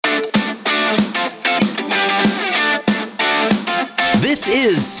This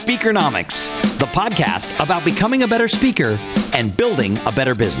is Speakernomics, the podcast about becoming a better speaker and building a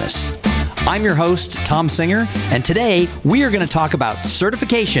better business. I'm your host, Tom Singer, and today we are going to talk about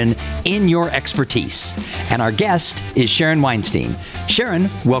certification in your expertise. And our guest is Sharon Weinstein. Sharon,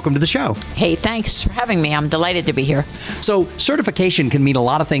 welcome to the show. Hey, thanks for having me. I'm delighted to be here. So, certification can mean a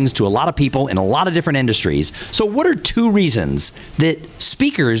lot of things to a lot of people in a lot of different industries. So, what are two reasons that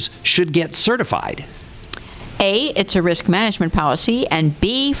speakers should get certified? A, it's a risk management policy, and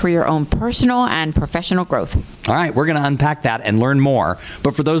B, for your own personal and professional growth. All right, we're going to unpack that and learn more.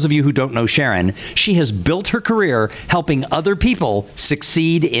 But for those of you who don't know Sharon, she has built her career helping other people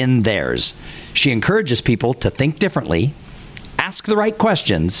succeed in theirs. She encourages people to think differently, ask the right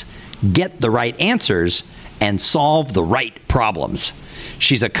questions, get the right answers, and solve the right problems.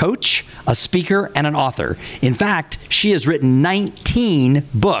 She's a coach, a speaker, and an author. In fact, she has written 19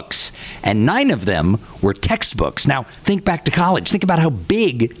 books, and 9 of them were textbooks. Now, think back to college. Think about how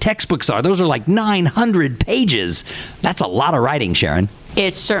big textbooks are. Those are like 900 pages. That's a lot of writing, Sharon.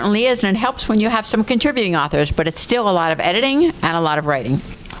 It certainly is, and it helps when you have some contributing authors, but it's still a lot of editing and a lot of writing.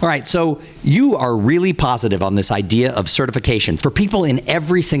 All right, so you are really positive on this idea of certification for people in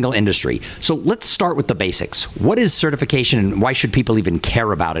every single industry. So let's start with the basics. What is certification and why should people even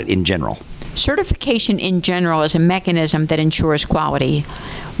care about it in general? Certification in general is a mechanism that ensures quality.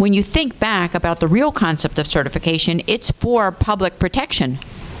 When you think back about the real concept of certification, it's for public protection.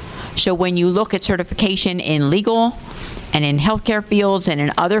 So when you look at certification in legal and in healthcare fields and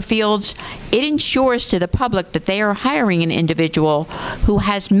in other fields, it ensures to the public that they are hiring an individual who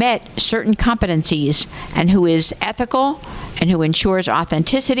has met certain competencies and who is ethical and who ensures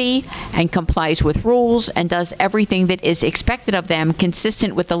authenticity and complies with rules and does everything that is expected of them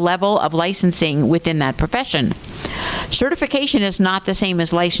consistent with the level of licensing within that profession. Certification is not the same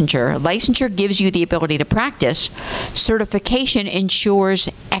as licensure. Licensure gives you the ability to practice. Certification ensures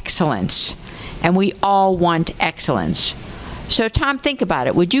excellence, and we all want excellence. So, Tom, think about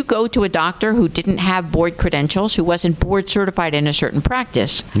it. Would you go to a doctor who didn't have board credentials, who wasn't board certified in a certain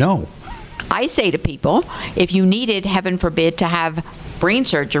practice? No. I say to people, if you needed, heaven forbid, to have brain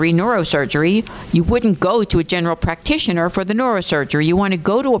surgery, neurosurgery, you wouldn't go to a general practitioner for the neurosurgery. You want to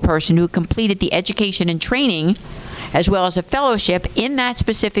go to a person who completed the education and training as well as a fellowship in that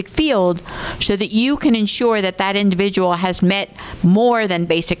specific field so that you can ensure that that individual has met more than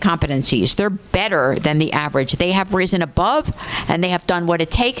basic competencies. They're better than the average. They have risen above and they have done what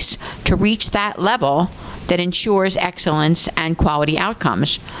it takes to reach that level that ensures excellence and quality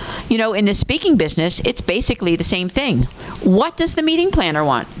outcomes. You know, in the speaking business, it's basically the same thing. What does the meeting planner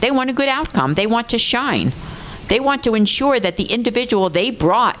want? They want a good outcome. They want to shine. They want to ensure that the individual they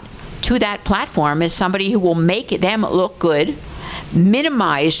brought to that platform is somebody who will make them look good,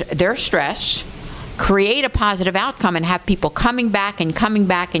 minimize their stress, create a positive outcome, and have people coming back and coming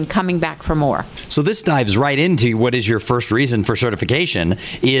back and coming back for more. So this dives right into what is your first reason for certification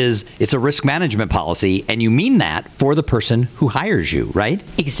is it's a risk management policy, and you mean that for the person who hires you, right?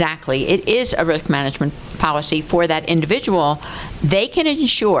 Exactly. It is a risk management policy for that individual. They can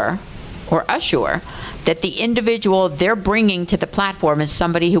ensure or assure that the individual they're bringing to the platform is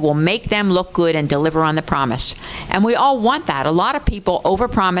somebody who will make them look good and deliver on the promise. And we all want that. A lot of people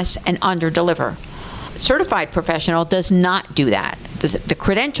overpromise and underdeliver. Certified professional does not do that. The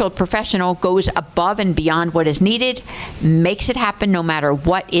credentialed professional goes above and beyond what is needed, makes it happen no matter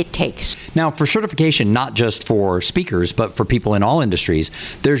what it takes. Now, for certification, not just for speakers, but for people in all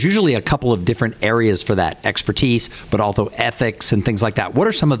industries, there's usually a couple of different areas for that expertise, but also ethics and things like that. What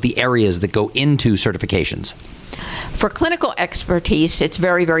are some of the areas that go into certifications? For clinical expertise, it's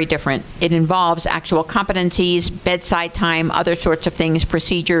very, very different. It involves actual competencies, bedside time, other sorts of things,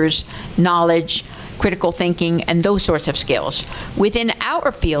 procedures, knowledge, critical thinking, and those sorts of skills. Within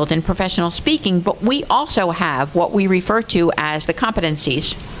our field in professional speaking, but we also have what we refer to as the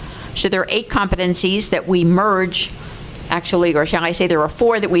competencies. So there are 8 competencies that we merge, actually, or shall I say there are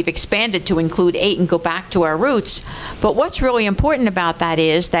 4 that we've expanded to include 8 and go back to our roots. But what's really important about that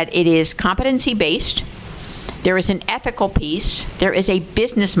is that it is competency-based. There is an ethical piece. There is a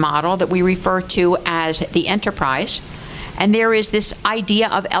business model that we refer to as the enterprise. And there is this idea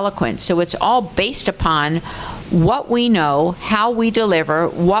of eloquence. So it's all based upon what we know, how we deliver,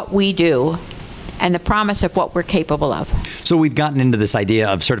 what we do, and the promise of what we're capable of. So we've gotten into this idea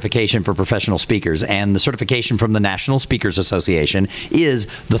of certification for professional speakers, and the certification from the National Speakers Association is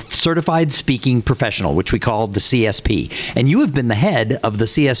the Certified Speaking Professional, which we call the CSP. And you have been the head of the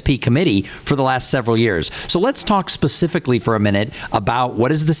CSP committee for the last several years. So let's talk specifically for a minute about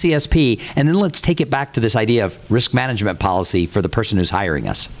what is the CSP, and then let's take it back to this idea of risk management policy for the person who's hiring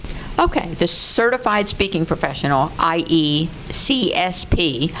us. Okay, the Certified Speaking Professional, i.e.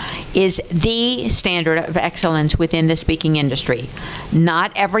 CSP, is the standard of excellence within the speaking industry.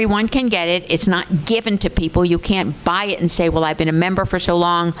 Not everyone can get it. It's not given to people. You can't buy it and say, well, I've been a member for so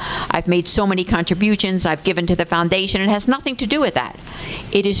long, I've made so many contributions, I've given to the foundation. It has nothing to do with that.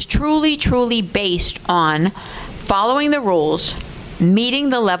 It is truly, truly based on following the rules, meeting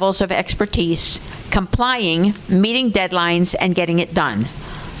the levels of expertise, complying, meeting deadlines, and getting it done.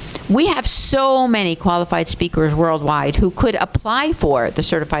 We have so many qualified speakers worldwide who could apply for the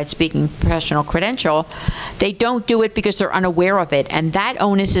Certified Speaking Professional credential. They don't do it because they're unaware of it, and that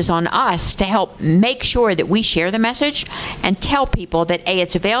onus is on us to help make sure that we share the message and tell people that A,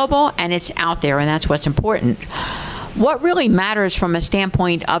 it's available and it's out there, and that's what's important. What really matters from a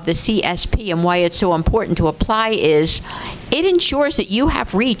standpoint of the CSP and why it's so important to apply is it ensures that you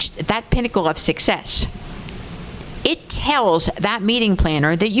have reached that pinnacle of success. It tells that meeting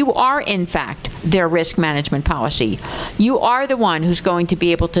planner that you are, in fact, their risk management policy. You are the one who's going to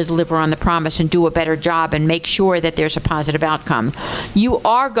be able to deliver on the promise and do a better job and make sure that there's a positive outcome. You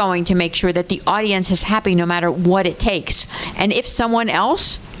are going to make sure that the audience is happy no matter what it takes. And if someone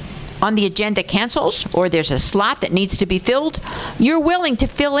else on the agenda cancels or there's a slot that needs to be filled, you're willing to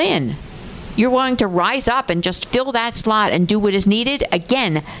fill in. You're willing to rise up and just fill that slot and do what is needed,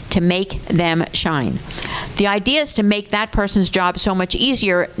 again, to make them shine. The idea is to make that person's job so much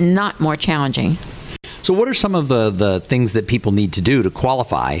easier, not more challenging. So what are some of the things that people need to do to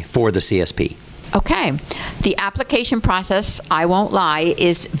qualify for the CSP? Okay. The application process, I won't lie,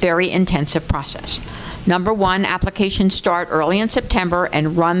 is very intensive process. Number one, applications start early in September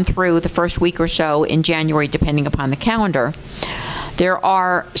and run through the first week or so in January, depending upon the calendar. There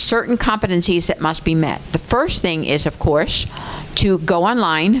are certain competencies that must be met. The first thing is, of course, to go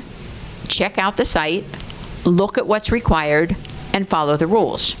online, check out the site, look at what's required, and follow the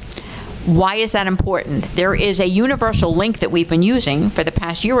rules. Why is that important? There is a universal link that we've been using for the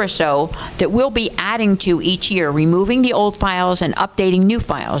past year or so that we'll be adding to each year, removing the old files and updating new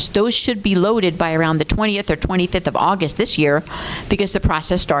files. Those should be loaded by around the 20th or 25th of August this year because the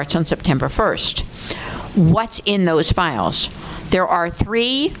process starts on September 1st. What's in those files? There are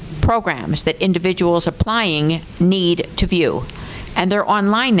 3 programs that individuals applying need to view, and they're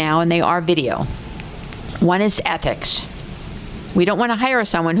online now and they are video. One is ethics. We don't want to hire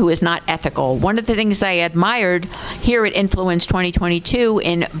someone who is not ethical. One of the things I admired here at Influence 2022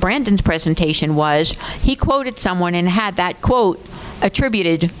 in Brandon's presentation was he quoted someone and had that quote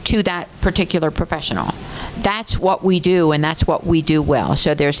attributed to that particular professional. That's what we do, and that's what we do well.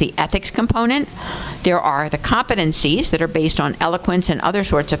 So there's the ethics component. There are the competencies that are based on eloquence and other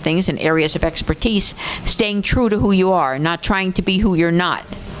sorts of things in areas of expertise, staying true to who you are, not trying to be who you're not.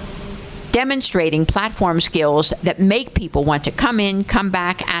 Demonstrating platform skills that make people want to come in, come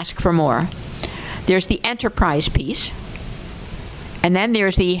back, ask for more. There's the enterprise piece. And then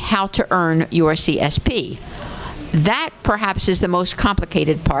there's the how to earn your CSP. That perhaps is the most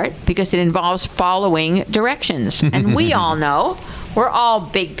complicated part because it involves following directions. And we all know, we're all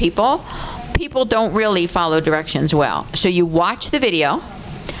big people. People don't really follow directions well. So you watch the video.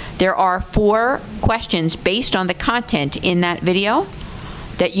 There are 4 questions based on the content in that video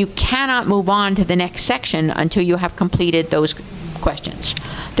that you cannot move on to the next section until you have completed those questions.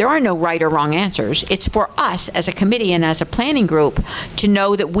 There are no right or wrong answers. It's for us as a committee and as a planning group to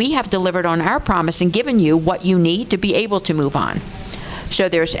know that we have delivered on our promise and given you what you need to be able to move on. So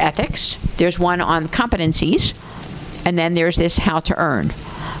there's ethics, there's one on competencies, and then there's this how to earn.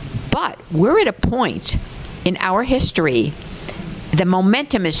 But we're at a point in our history, the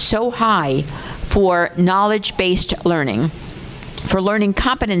momentum is so high for knowledge-based learning, for learning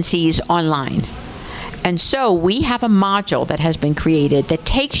competencies online. And so we have a module that has been created that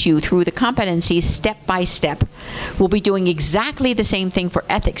takes you through the competencies step by step. We'll be doing exactly the same thing for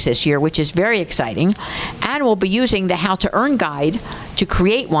ethics this year, which is very exciting. And we'll be using the How to Earn guide to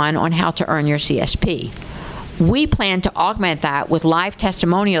create one on how to earn your CSP. We plan to augment that with live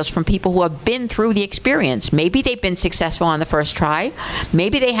testimonials from people who have been through the experience. Maybe they've been successful on the first try.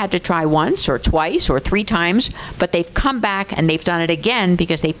 Maybe they had to try once or twice or 3 times, but they've come back and they've done it again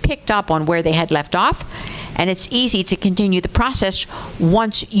because they picked up on where they had left off. And it's easy to continue the process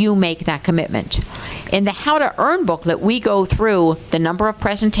once you make that commitment. In the How to Earn booklet, we go through the number of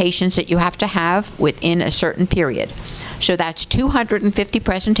presentations that you have to have within a certain period. So that's 250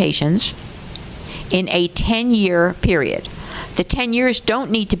 presentations in a 10-year period. The 10 years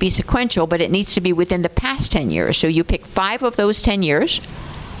don't need to be sequential, but it needs to be within the past 10 years. So you pick 5 of those 10 years,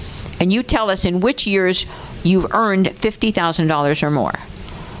 and you tell us in which years you've earned $50,000 or more.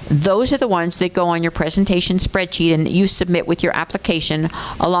 Those are the ones that go on your presentation spreadsheet and that you submit with your application,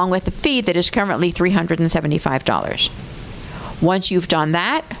 along with the fee that is currently $375. Once you've done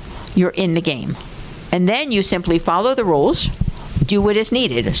that, you're in the game. And then you simply follow the rules, do what is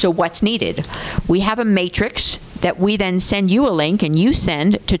needed. So what's needed? We have a matrix that we then send you a link, and you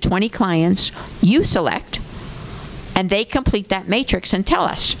send to 20 clients you select, and they complete that matrix and tell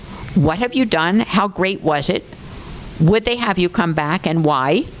us, what have you done? How great was it? Would they have you come back, and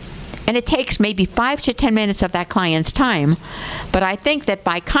why? And it takes maybe 5 to 10 minutes of that client's time. But I think that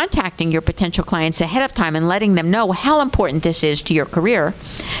by contacting your potential clients ahead of time and letting them know how important this is to your career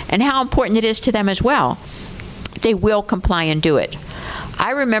and how important it is to them as well, they will comply and do it.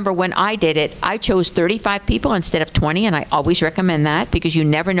 I remember when I did it, I chose 35 people instead of 20, and I always recommend that because you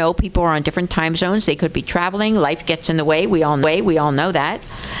never know. People are on different time zones. They could be traveling. Life gets in the way. We all know that.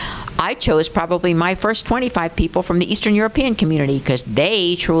 I chose probably my first 25 people from the Eastern European community because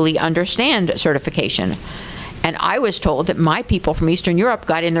they truly understand certification. And I was told that my people from Eastern Europe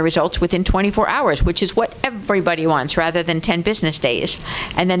got in the results within 24 hours, which is what everybody wants, rather than 10 business days.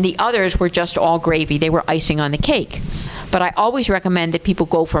 And then the others were just all gravy. They were icing on the cake. But I always recommend that people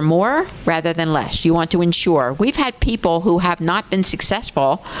go for more rather than less. You want to ensure. We've had people who have not been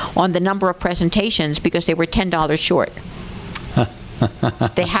successful on the number of presentations because they were $10 short.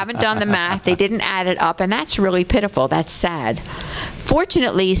 They haven't done the math. They didn't add it up, and that's really pitiful. That's sad.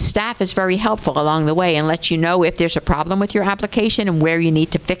 Fortunately, staff is very helpful along the way and lets you know if there's a problem with your application and where you need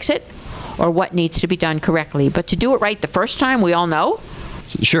to fix it or what needs to be done correctly. But to do it right the first time, we all know.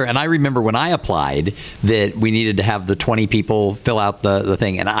 Sure, and I remember when I applied that we needed to have the 20 people fill out the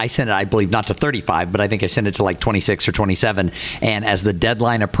thing, and I sent it, I believe, not to 35, but I think I sent it to like 26 or 27, and as the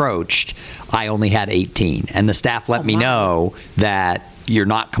deadline approached, I only had 18, and the staff let me know that you're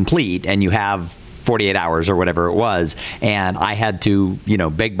not complete and you have 48 hours or whatever it was, and I had to,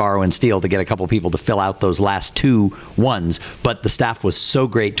 beg, borrow, and steal to get a couple people to fill out those last 2 ones, but the staff was so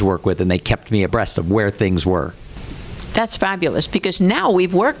great to work with, and they kept me abreast of where things were. That's fabulous, because now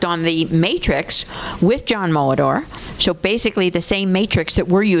we've worked on the matrix with John Molidor. So basically the same matrix that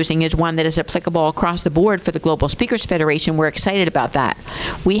we're using is one that is applicable across the board for the Global Speakers Federation. We're excited about that.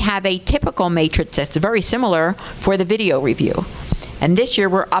 We have a typical matrix that's very similar for the video review. And this year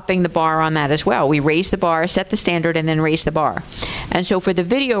we're upping the bar on that as well. We raise the bar, set the standard, and then raise the bar. And so for the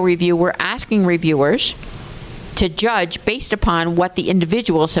video review, we're asking reviewers to judge based upon what the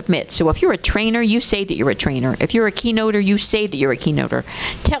individual submits. So if you're a trainer, you say that you're a trainer. If you're a keynoter, you say that you're a keynoter.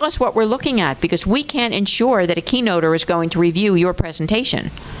 Tell us what we're looking at, because we can't ensure that a keynoter is going to review your presentation.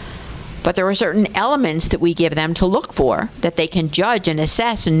 But there are certain elements that we give them to look for that they can judge and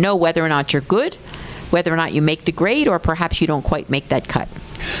assess and know whether or not you're good, whether or not you make the grade, or perhaps you don't quite make that cut.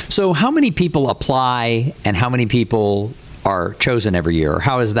 So how many people apply and how many people are chosen every year?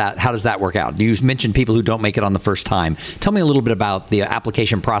 How does that work out? You mentioned people who don't make it on the first time. Tell me a little bit about the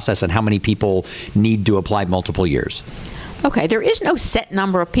application process and how many people need to apply multiple years. Okay, there is no set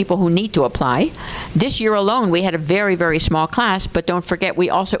number of people who need to apply. This year alone, we had a very, very small class, but don't forget,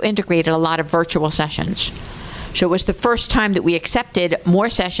 we also integrated a lot of virtual sessions. So it was the first time that we accepted more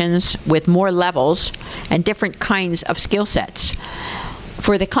sessions with more levels and different kinds of skill sets.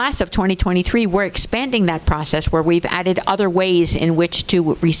 For the class of 2023, we're expanding that process where we've added other ways in which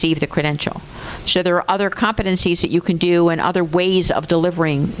to receive the credential. So there are other competencies that you can do and other ways of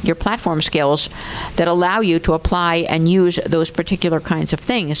delivering your platform skills that allow you to apply and use those particular kinds of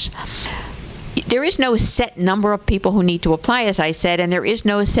things. There is no set number of people who need to apply, as I said, and there is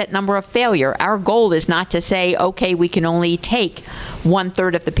no set number of failure. Our goal is not to say, okay, we can only take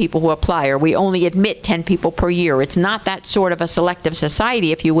 1/3 of the people who apply, or we only admit 10 people per year. It's not that sort of a selective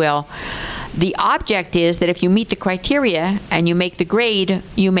society, if you will. The object is that if you meet the criteria and you make the grade,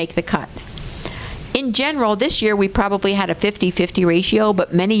 you make the cut. In general, this year we probably had a 50-50 ratio,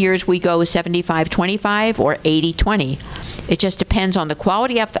 but many years we go 75-25 or 80-20. It just depends on the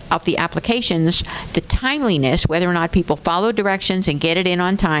quality of the applications, the timeliness, whether or not people follow directions and get it in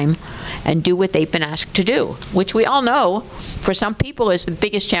on time and do what they've been asked to do, which we all know for some people is the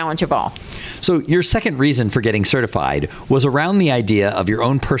biggest challenge of all. So your second reason for getting certified was around the idea of your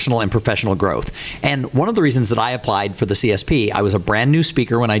own personal and professional growth. And one of the reasons that I applied for the CSP, I was a brand new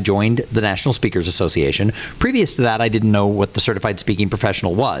speaker when I joined the National Speakers Association. Previous to that, I didn't know what the Certified Speaking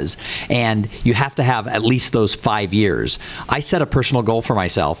Professional was. And you have to have at least those 5 years. I set a personal goal for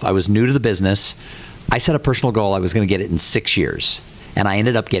myself. I was new to the business. I set a personal goal. I was going to get it in 6 years. And I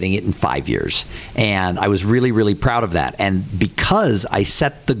ended up getting it in 5 years. And I was really, really proud of that. And because I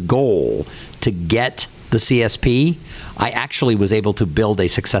set the goal to get the CSP, I actually was able to build a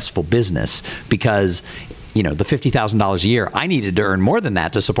successful business, because the $50,000 a year, I needed to earn more than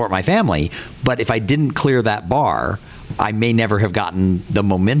that to support my family. But if I didn't clear that bar, I may never have gotten the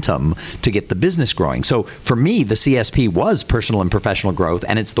momentum to get the business growing. So for me, the CSP was personal and professional growth,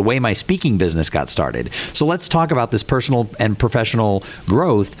 and it's the way my speaking business got started. So let's talk about this personal and professional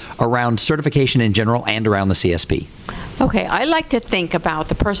growth around certification in general and around the CSP. Okay, I like to think about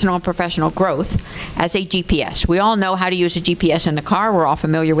the personal and professional growth as a GPS. We all know how to use a GPS in the car. We're all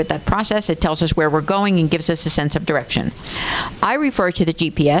familiar with that process. It tells us where we're going and gives us a sense of direction. I refer to the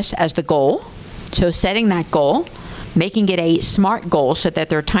GPS as the goal. So setting that goal, making it a SMART goal so that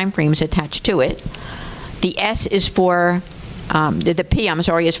there are time frames attached to it. The S is for, the P,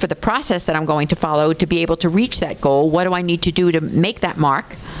 is for the process that I'm going to follow to be able to reach that goal. What do I need to do to make that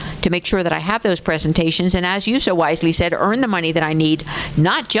mark, to make sure that I have those presentations, and as you so wisely said, earn the money that I need,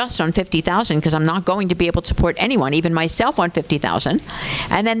 not just on $50,000, because I'm not going to be able to support anyone, even myself, on $50,000.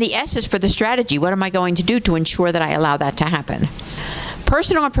 And then the S is for the strategy. What am I going to do to ensure that I allow that to happen?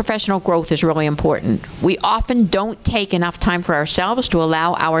 Personal and professional growth is really important. We often don't take enough time for ourselves to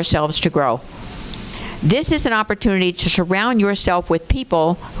allow ourselves to grow. This is an opportunity to surround yourself with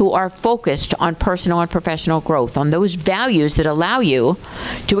people who are focused on personal and professional growth, on those values that allow you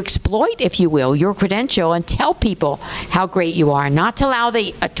to exploit, if you will, your credential and tell people how great you are, not to allow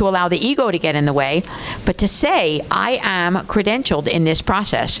the ego to get in the way, but to say, I am credentialed in this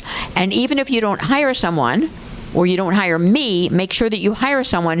process. And even if you don't hire someone, or you don't hire me, make sure that you hire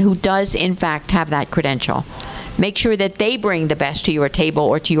someone who does, in fact, have that credential. Make sure that they bring the best to your table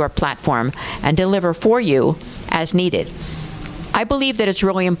or to your platform and deliver for you as needed. I believe that it's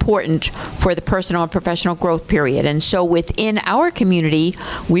really important for the personal and professional growth period. And so within our community,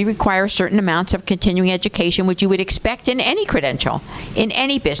 we require certain amounts of continuing education, which you would expect in any credential, in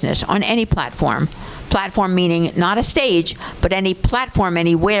any business, on any platform. Platform meaning not a stage, but any platform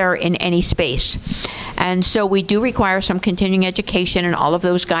anywhere in any space. And so we do require some continuing education, and all of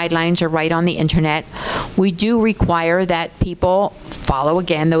those guidelines are right on the internet. We do require that people follow,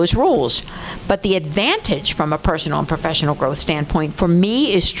 again, those rules. But the advantage from a personal and professional growth standpoint for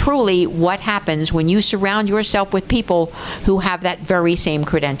me is truly what happens when you surround yourself with people who have that very same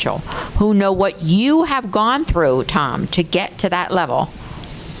credential, who know what you have gone through, Tom, to get to that level,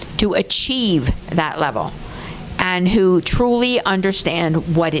 to achieve that level, and who truly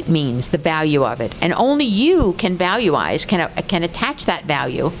understand what it means, the value of it. And only you can valueize, can attach that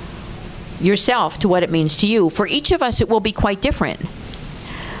value yourself to what it means to you. For each of us, it will be quite different.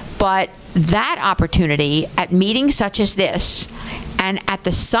 But that opportunity at meetings such as this and at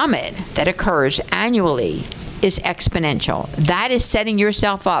the summit that occurs annually is exponential. That is setting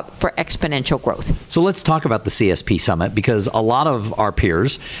yourself up for exponential growth. So let's talk about the CSP Summit, because a lot of our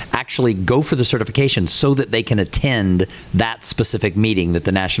peers actually go for the certification so that they can attend that specific meeting that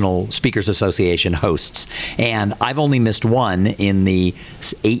the National Speakers Association hosts. And I've only missed one in the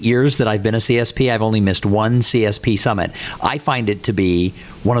 8 years that I've been a CSP. I've only missed one CSP Summit. I find it to be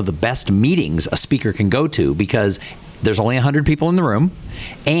one of the best meetings a speaker can go to, because there's only 100 people in the room,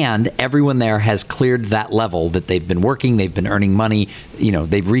 and everyone there has cleared that level that they've been working, they've been earning money,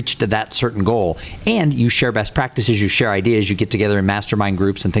 they've reached that certain goal. And you share best practices, you share ideas, you get together in mastermind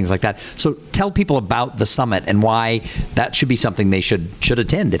groups and things like that. So tell people about the summit and why that should be something they should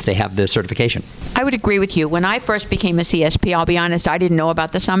attend if they have the certification. I would agree with you. When I first became a CSP, I'll be honest, I didn't know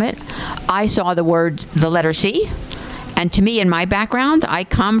about the summit. I saw the letter C. And to me, in my background, I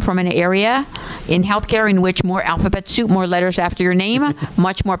come from an area in healthcare in which more alphabet soup, more letters after your name,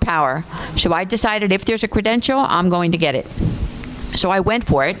 much more power. So I decided if there's a credential, I'm going to get it. So I went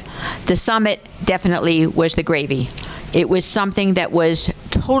for it. The summit definitely was the gravy. It was something that was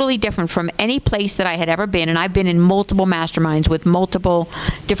totally different from any place that I had ever been, and I've been in multiple masterminds with multiple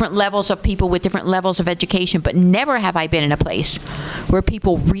different levels of people with different levels of education, but never have I been in a place where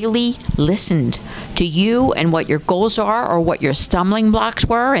people really listened to you and what your goals are, or what your stumbling blocks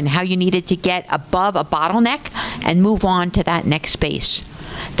were, and how you needed to get above a bottleneck and move on to that next space.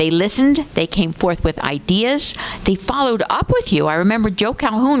 They listened, they came forth with ideas, they followed up with you. I remember Joe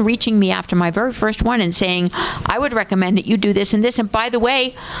Calhoun reaching me after my very first one and saying, I would recommend that you do this and this, and by the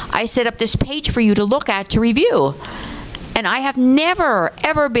way, I set up this page for you to look at to review. And I have never,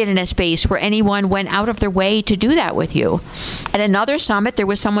 ever been in a space where anyone went out of their way to do that with you. At another summit, there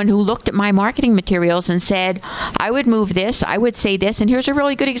was someone who looked at my marketing materials and said, I would move this, I would say this, and here's a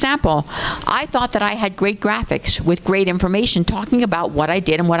really good example. I thought that I had great graphics with great information talking about what I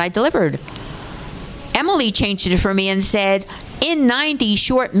did and what I delivered. Emily changed it for me and said, in 90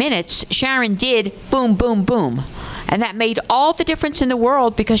 short minutes, Sharon did boom, boom, boom. And that made all the difference in the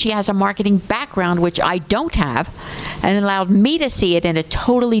world because she has a marketing background, which I don't have, and it allowed me to see it in a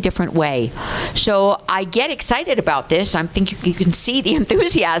totally different way. So I get excited about this. I think you can see the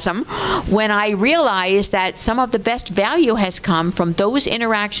enthusiasm when I realize that some of the best value has come from those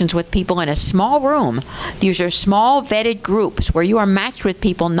interactions with people in a small room. These are small vetted groups where you are matched with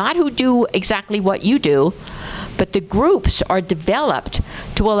people not who do exactly what you do, but the groups are developed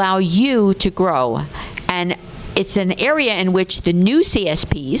to allow you to grow. And it's an area in which the new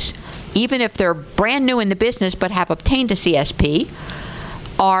CSPs, even if they're brand new in the business but have obtained a CSP,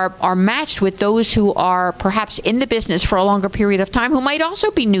 are matched with those who are perhaps in the business for a longer period of time, who might also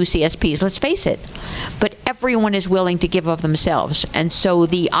be new CSPs, let's face it. But everyone is willing to give of themselves. And so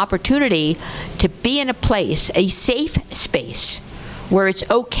the opportunity to be in a place, a safe space, where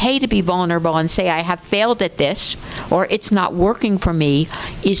it's okay to be vulnerable and say, I have failed at this, or it's not working for me,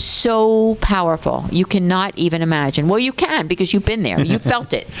 is so powerful. You cannot even imagine. Well, you can, because you've been there. You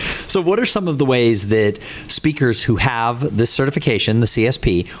felt it. So what are some of the ways that speakers who have this certification, the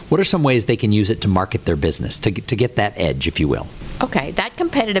CSP, what are some ways they can use it to market their business, to get that edge, if you will? Okay, that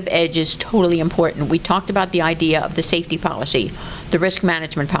competitive edge is totally important. We talked about the idea of the safety policy, the risk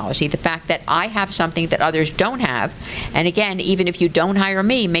management policy, the fact that I have something that others don't have. And again, even if you don't hire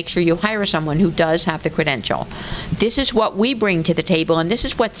me, make sure you hire someone who does have the credential. This is what we bring to the table, and this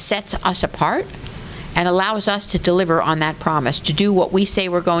is what sets us apart and allows us to deliver on that promise, to do what we say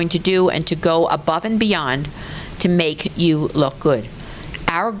we're going to do and to go above and beyond to make you look good.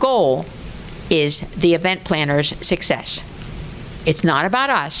 Our goal is the event planner's success. It's not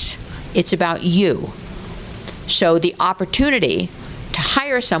about us, it's about you. So the opportunity to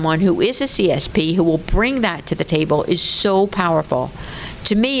hire someone who is a CSP who will bring that to the table is so powerful.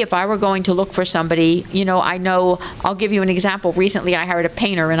 To me, if I were going to look for somebody, I'll give you an example. Recently, I hired a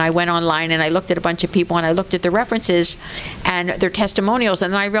painter, and I went online and I looked at a bunch of people, and I looked at the references and their testimonials,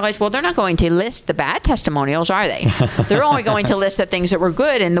 and then I realized, well, they're not going to list the bad testimonials, are they? They're only going to list the things that were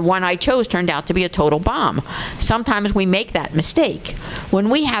good, and the one I chose turned out to be a total bomb. Sometimes we make that mistake. When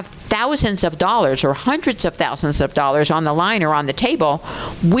we have thousands of dollars or hundreds of thousands of dollars on the line or on the table,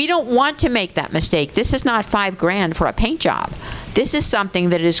 we don't want to make that mistake. This is not $5,000 for a paint job. This is something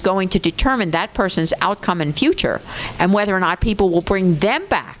that is going to determine that person's outcome and future, and whether or not people will bring them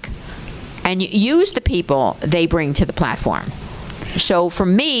back and use the people they bring to the platform. So for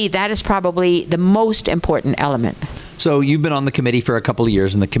me, that is probably the most important element. So you've been on the committee for a couple of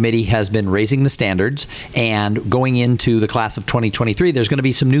years, and the committee has been raising the standards. And going into the class of 2023, there's going to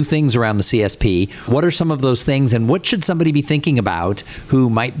be some new things around the CSP. What are some of those things, and what should somebody be thinking about who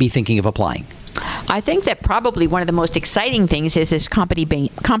might be thinking of applying? I think that probably one of the most exciting things is this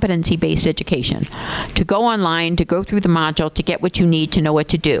competency-based education. To go online, to go through the module, to get what you need to know what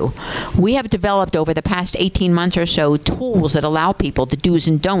to do. We have developed over the past 18 months or so tools that allow people the do's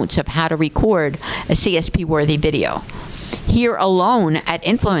and don'ts of how to record a CSP-worthy video. Here alone at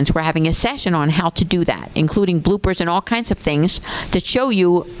Influence, we're having a session on how to do that, including bloopers and all kinds of things that show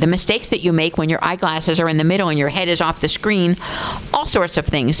you the mistakes that you make when your eyeglasses are in the middle and your head is off the screen, all sorts of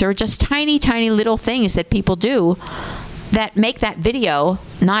things. There are just tiny, tiny little things that people do that make that video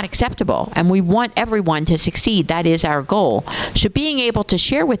not acceptable, and we want everyone to succeed. That is our goal. So being able to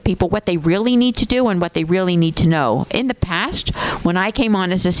share with people what they really need to do and what they really need to know. In the past, when I came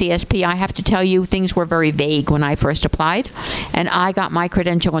on as a CSP, I have to tell you, things were very vague when I first applied, and I got my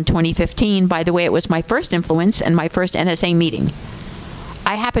credential in 2015. By the way, it was my first Influence and my first NSA meeting.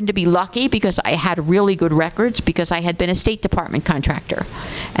 I happened to be lucky because I had really good records, because I had been a State Department contractor.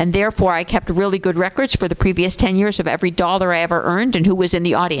 And therefore, I kept really good records for the previous 10 years of every dollar I ever earned and who was in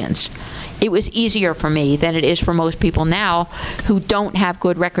the audience. It was easier for me than it is for most people now who don't have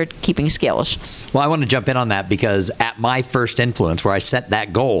good record-keeping skills. Well, I want to jump in on that, because at my first Influence, where I set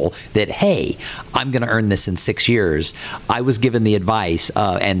that goal that, hey, I'm going to earn this in 6 years, I was given the advice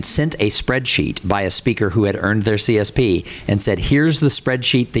and sent a spreadsheet by a speaker who had earned their CSP and said, here's the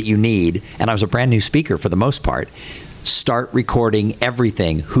spreadsheet that you need. And I was a brand new speaker for the most part. Start recording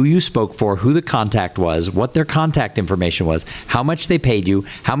everything, who you spoke for, who the contact was, what their contact information was, how much they paid you,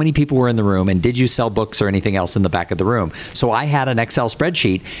 how many people were in the room, and did you sell books or anything else in the back of the room. So I had an Excel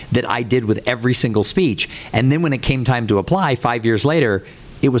spreadsheet that I did with every single speech. And then when it came time to apply 5 years later,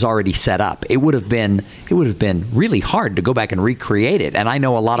 it was already set up. It would have been really hard to go back and recreate it. And I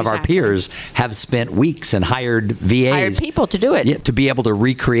know a lot of our peers have spent weeks and hired VAs, hired people to do it, to be able to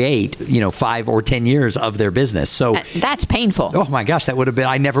recreate 5 or 10 years of their business. So that's painful. Oh my gosh,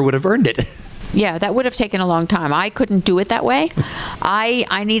 I never would have earned it. Yeah, that would have taken a long time. I couldn't do it that way.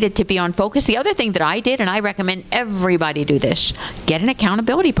 I needed to be on focus. The other thing that I did, and I recommend everybody do this, get an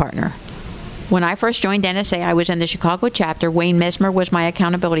accountability partner. When I first joined NSA, I was in the Chicago chapter. Wayne Mesmer was my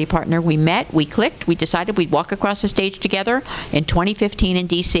accountability partner. We met, we clicked, we decided we'd walk across the stage together in 2015 in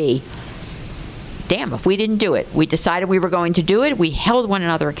D.C. Damn, if we didn't do it. We decided we were going to do it. We held one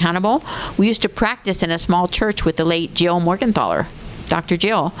another accountable. We used to practice in a small church with the late Jill Morgenthaler, Dr.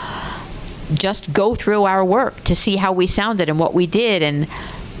 Jill. Just go through our work to see how we sounded and what we did, and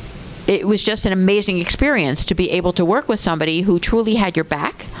it was just an amazing experience to be able to work with somebody who truly had your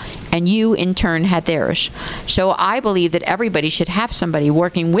back and you in turn had theirs. So I believe that everybody should have somebody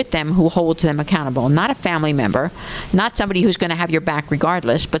working with them who holds them accountable, not a family member, not somebody who's going to have your back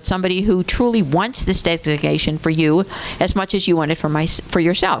regardless, but somebody who truly wants this designation for you as much as you want it for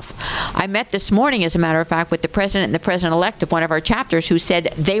yourself. I met this morning, as a matter of fact, with the president and the president-elect of one of our chapters who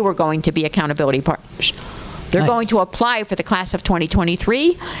said they were going to be accountability partners. They're going to apply for the class of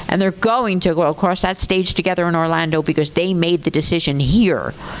 2023, and they're going to go across that stage together in Orlando because they made the decision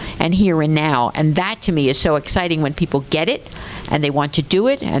here and now. And that, to me, is so exciting when people get it, and they want to do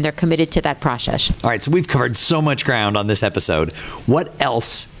it, and they're committed to that process. All right, so we've covered so much ground on this episode. What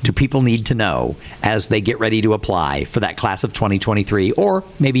else do people need to know as they get ready to apply for that class of 2023, or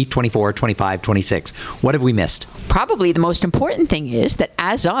maybe 24, 25, 26? What have we missed? Probably the most important thing is that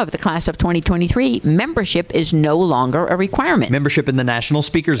as of the class of 2023, membership is no longer a requirement. Membership in the National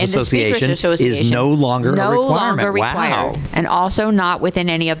Speakers Association is no longer a requirement. No longer required. Wow. And also not within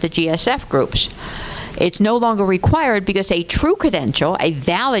any of the GSF groups. It's no longer required because a true credential, a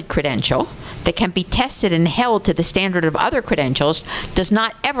valid credential, that can be tested and held to the standard of other credentials does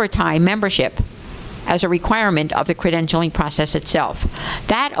not ever tie membership as a requirement of the credentialing process itself.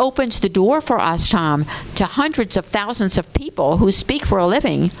 That opens the door for us, Tom, to hundreds of thousands of people who speak for a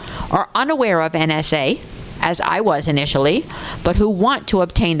living, are unaware of NSA, as I was initially, but who want to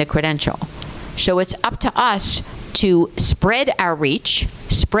obtain the credential. So it's up to us to spread our reach,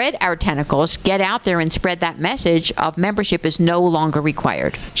 spread our tentacles, get out there and spread that message of membership is no longer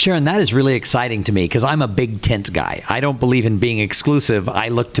required. Sharon, that is really exciting to me because I'm a big tent guy. I don't believe in being exclusive. I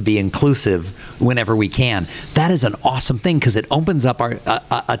look to be inclusive whenever we can. That is an awesome thing because it opens up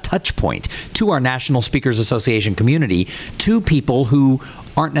a touch point to our National Speakers Association community, to people who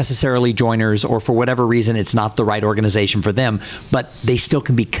aren't necessarily joiners, or for whatever reason it's not the right organization for them, but they still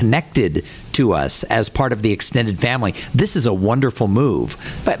can be connected to us as part of the extended family. This is a wonderful move.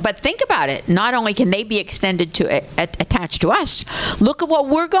 But think about it. Not only can they be extended to attached to us, look at what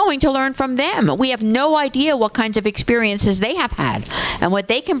we're going to learn from them. We have no idea what kinds of experiences they have had and what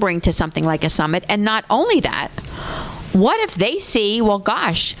they can bring to something like a summit. And not only that, what if they see, well,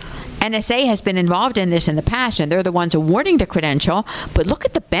 gosh, NSA has been involved in this in the past, and they're the ones awarding the credential, but look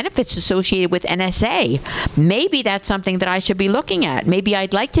at the benefits associated with NSA. Maybe that's something that I should be looking at. Maybe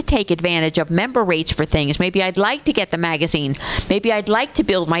I'd like to take advantage of member rates for things. Maybe I'd like to get the magazine. Maybe I'd like to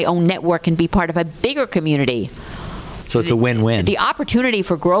build my own network and be part of a bigger community. So it's a win-win. The opportunity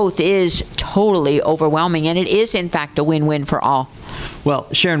for growth is totally overwhelming, and it is, in fact, a win-win for all. Well,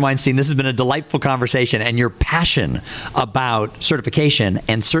 Sharon Weinstein, this has been a delightful conversation, and your passion about certification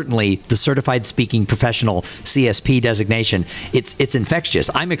and certainly the Certified Speaking Professional CSP designation, it's infectious.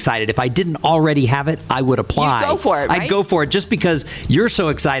 I'm excited. If I didn't already have it, I would apply. You'd go for it, right? I'd go for it just because you're so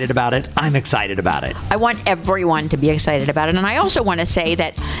excited about it. I'm excited about it. I want everyone to be excited about it. And I also want to say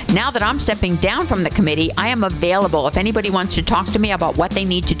that now that I'm stepping down from the committee, I am available. If anybody wants to talk to me about what they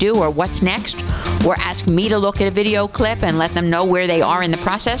need to do or what's next, or ask me to look at a video clip and let them know where they are in the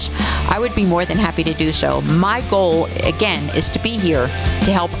process, I would be more than happy to do so. My goal, again, is to be here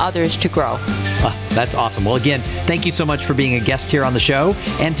to help others to grow. That's awesome. Well, again, thank you so much for being a guest here on the show.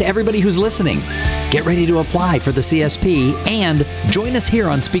 And to everybody who's listening, get ready to apply for the CSP and join us here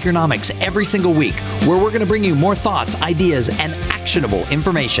on Speakernomics every single week, where we're going to bring you more thoughts, ideas, and actionable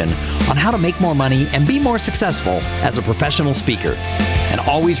information on how to make more money and be more successful as a professional speaker. And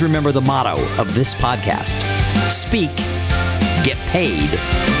always remember the motto of this podcast: speak, get paid,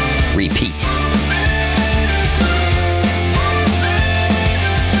 repeat.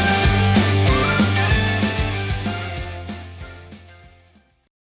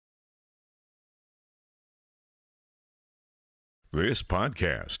 This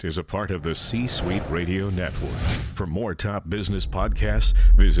podcast is a part of the C-Suite Radio Network. For more top business podcasts,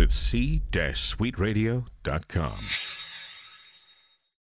 visit c-suiteradio.com.